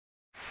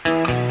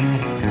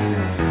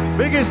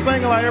greatest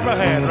single I ever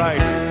had,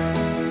 right?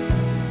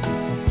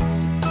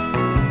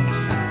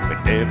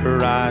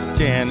 Whenever I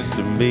chance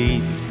to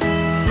meet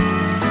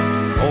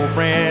old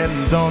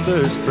friends on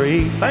the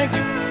street, thank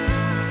you.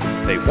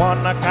 They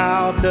wonder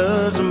how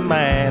does a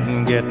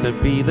man get to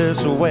be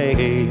this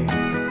way?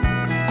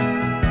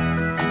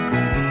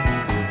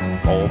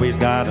 Always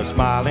got a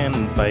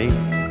smiling face,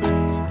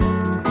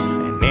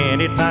 and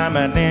anytime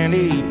at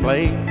any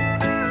place.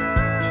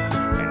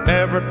 And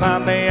every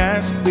time they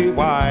ask me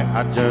why,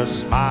 I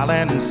just smile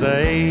and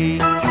say,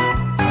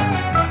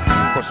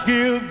 'cause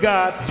you've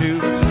got to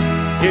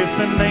kiss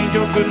an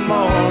angel good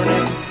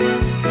morning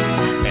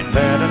and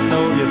let her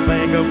know you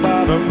think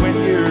about her when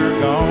you're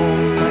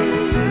gone.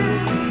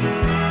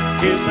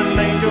 Kiss an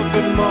angel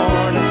good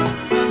morning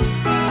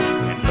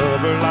and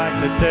love her like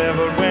the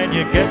devil when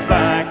you get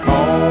back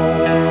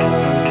home.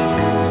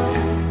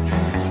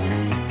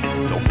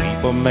 Though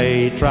people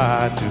may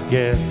try to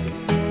guess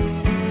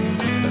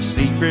the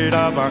secret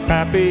of our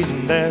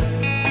happiness,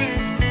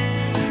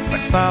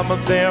 but some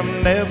of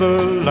them never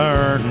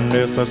learn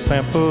it's a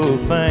simple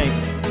thing.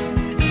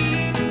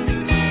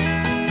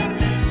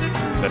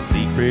 The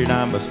secret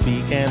I'm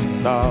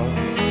speaking of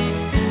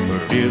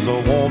is a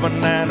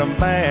woman and a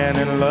man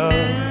in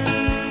love,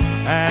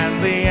 and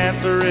the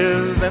answer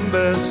is in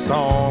this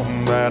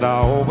song that I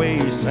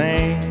always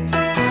sing.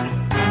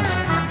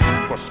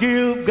 'Cause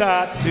you've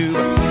got to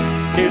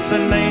kiss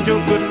an angel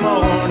good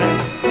morning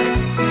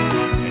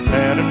and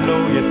let her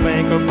know you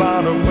think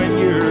about her when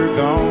you're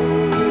gone.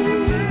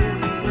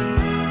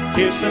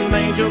 Kiss an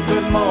angel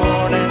good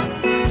morning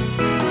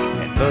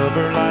and love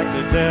her like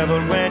the devil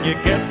when you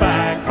get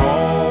back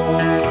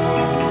home.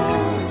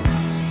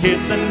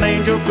 Kiss an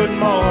angel good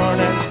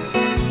morning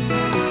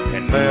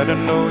and let her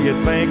know you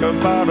think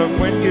about her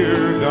when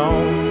you're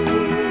gone.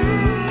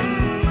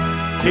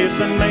 Kiss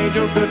an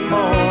angel good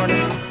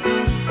morning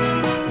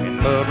and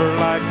love her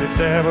like the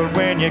devil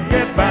when you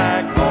get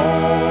back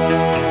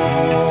home.